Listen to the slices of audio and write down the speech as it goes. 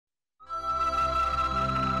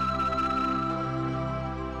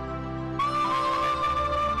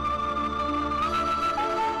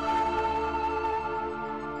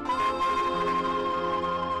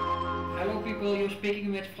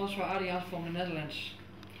speaking with François Adriaans from the Netherlands.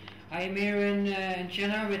 I am here in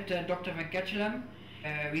China with Dr. Van Ketchelam.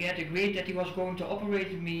 We had agreed that he was going to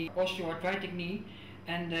operate me osteoarthritic knee,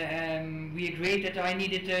 and we agreed that I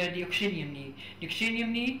needed the Oxinium knee. The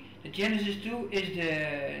Oxinium knee, the Genesis 2, is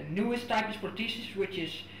the newest type of prosthesis, which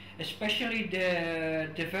is especially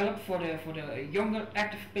developed for the younger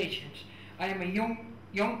active patients. I am a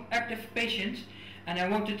young active patient, and I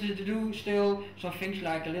wanted to do still some things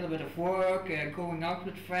like a little bit of work, going out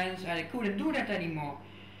with friends, and I couldn't do that anymore.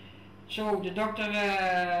 So the doctor,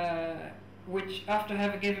 which after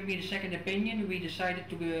having given me the second opinion, we decided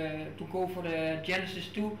to go for the Genesis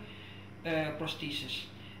 2 prosthesis.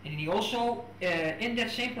 And he also, in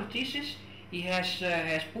that same prosthesis, he has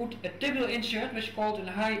put a tibial insert, which is called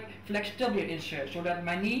a high flex tibial insert, so that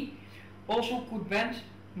my knee also could bend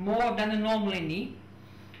more than a normal knee.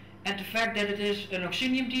 And the fact that it is an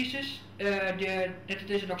Oxinium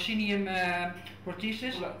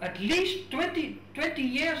prosthesis, at least 20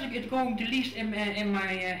 years it's going to last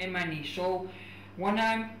in my knee. So when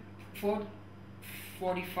I'm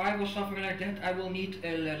 45 or something like that, I will need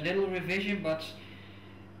a little revision, but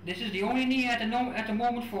this is the only knee at the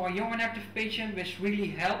moment for a young and active patient which really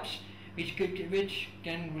helps, which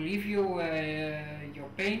can relieve you your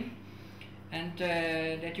pain, and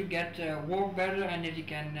that you get walk better and that you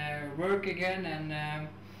can work again. And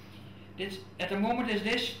this at the moment is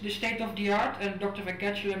the state of the art. And Dr. Van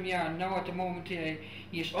Ketchelam, now at the moment he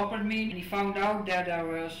has offered me, and he found out that there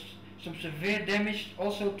was some severe damage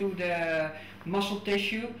also to the muscle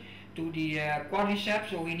tissue, to the quadriceps,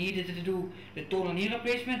 so he needed to do the total knee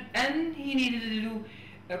replacement, and he needed to do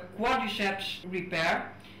a quadriceps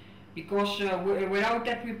repair, because without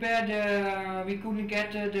that repair we couldn't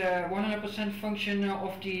get the 100% function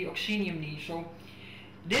of the Oxinium knee. So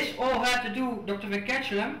this all had to do, Dr. Van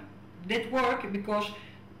Ketchelam did work, because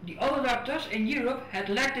the other doctors in Europe had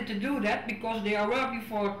lacked to do that, because they are working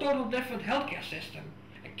for a total different healthcare system.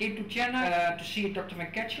 I came to China to see Dr.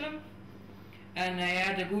 Van Ketchelam, and I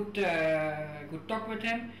had a good talk with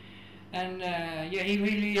him, and he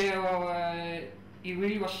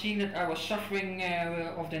really was seeing that I was suffering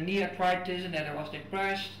of the knee arthritis and that I was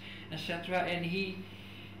depressed, etc. And he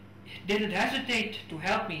didn't hesitate to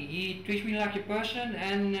help me. He treats me like a person,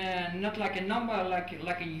 and not like a number,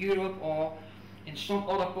 like in Europe or in some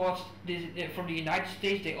other parts from the United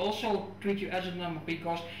States. They also treat you as a number,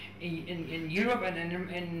 because in Europe and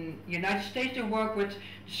in the United States they work with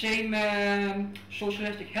the same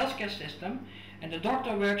socialistic healthcare system, and the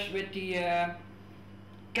doctor works with the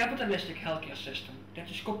capitalistic healthcare system. That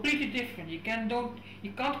is completely different. You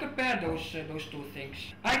can't compare those two things.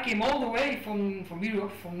 I came all the way from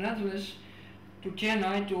Europe, from Netherlands to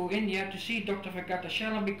Chennai to India to see Dr. Van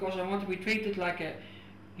Ketchelam, because I want to be treated like a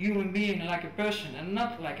human being, like a person, and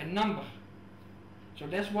not like a number. So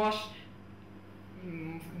that was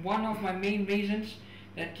one of my main reasons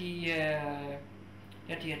that he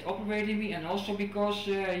had operated me, and also because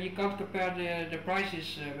you can't compare the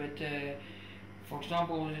prices with. For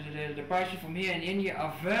example, the prices from here in India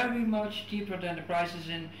are very much cheaper than the prices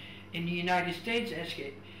in the United States.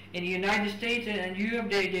 In the United States and Europe,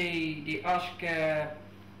 they ask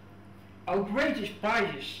outrageous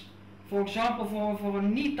prices. For example, for a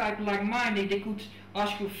knee type like mine, they could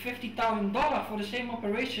ask you $50,000 for the same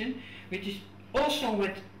operation, which is also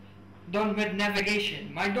done with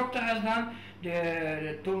navigation. My doctor has done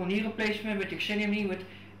the total knee replacement with the Oxinium knee with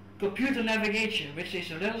computer navigation, which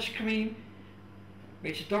is a little screen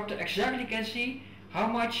which the doctor exactly can see how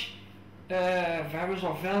much varus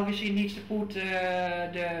or valgus he needs to put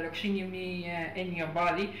the Oxinium knee in your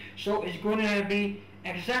body. So it's going to be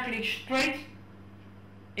exactly straight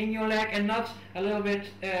in your leg, and not a little bit,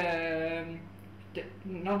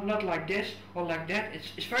 not like this or like that.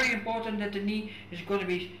 It's very important that the knee is going to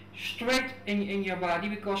be straight in your body,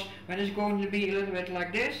 because when it's going to be a little bit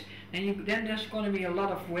like this, then there's going to be a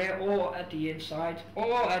lot of wear, or at the inside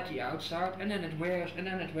or at the outside, and then it wears, and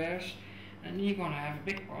then you're going to have a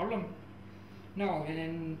big problem. No,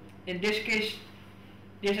 and in this case,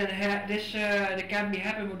 this can't be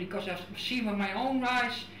happening, because I've seen with my own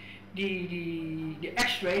eyes the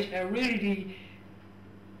X-rays, and really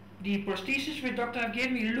the prosthesis which doctor have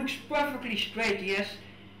given me looks perfectly straight. He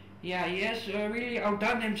has really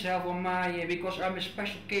outdone himself on my, because I'm a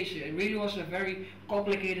special case. It really was a very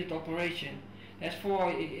complicated operation. As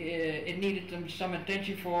for it needed some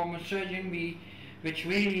attention from a surgeon, which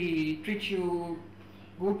really treats you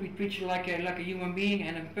good. We treat you like a human being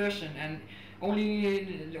and a person. And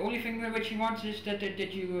the only thing which he wants is that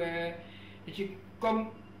you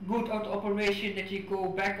come good out of operation, that you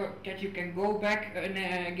can go back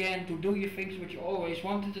again to do your things which you always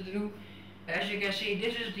wanted to do. As you can see,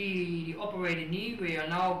 this is the operated knee. We are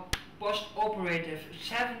now post-operative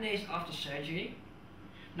 7 days after surgery.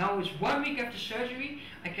 Now it's 1 week after surgery.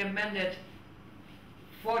 I can bend it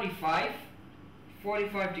 45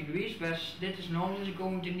 degrees, but this is normally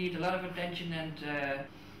going to need a lot of attention, and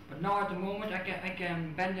but now at the moment I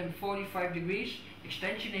can bend them 45 degrees.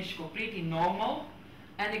 Extension is completely normal,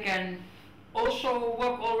 and I can also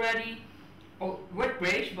walk already with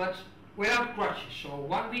brace but without crutches. So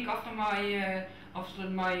 1 week after my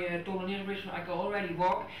total knee replacement, I can already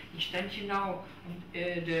walk. Extension now,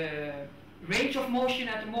 the range of motion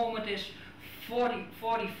at the moment is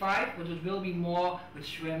 45, but it will be more with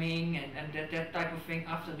swimming and that type of thing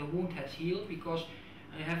after the wound has healed, because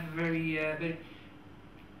I have a very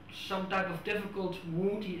some type of difficult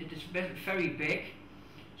wound. It is very big,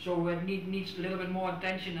 so it needs a little bit more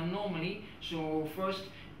attention than normally. So first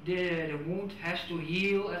the wound has to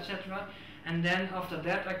heal, etc., and then after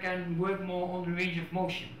that I can work more on the range of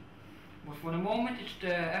motion. But for the moment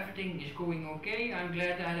everything is going okay. I'm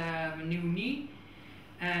glad that I have a new knee,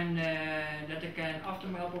 and that I can, after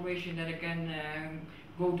my operation, that I can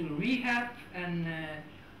go to rehab, and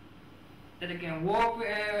that I can walk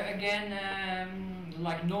again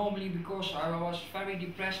like normally, because I was very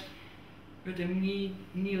depressed with a knee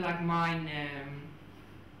like mine.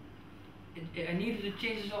 I needed the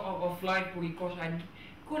changes of life, because I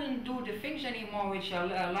couldn't do the things anymore which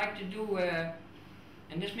I like to do,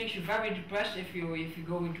 and this makes you very depressed if you're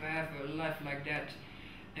going to have a life like that.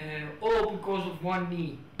 All because of one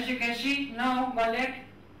knee. As you can see now, my leg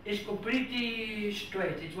is completely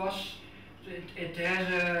straight. It was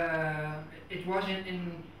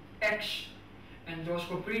in X, and it was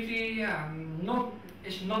completely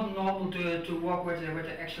it's not normal to walk with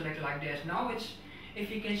the X leg like this. Now it's, if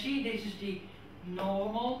you can see, this is the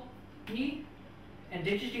normal knee, and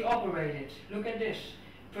this is the operated. Look at this,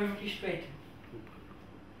 perfectly straight.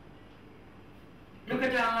 Look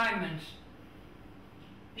at the alignments.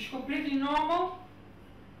 It's completely normal.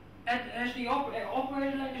 As the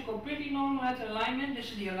operated leg is completely normal at alignment.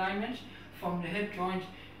 This is the alignment from the hip joint,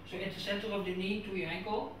 so at the center of the knee to your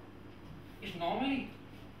ankle is normally,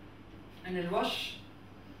 and it was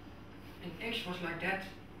in X was like that.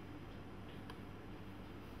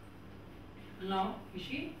 Now you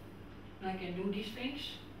see, I can do these things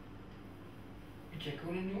which I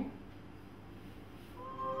couldn't do.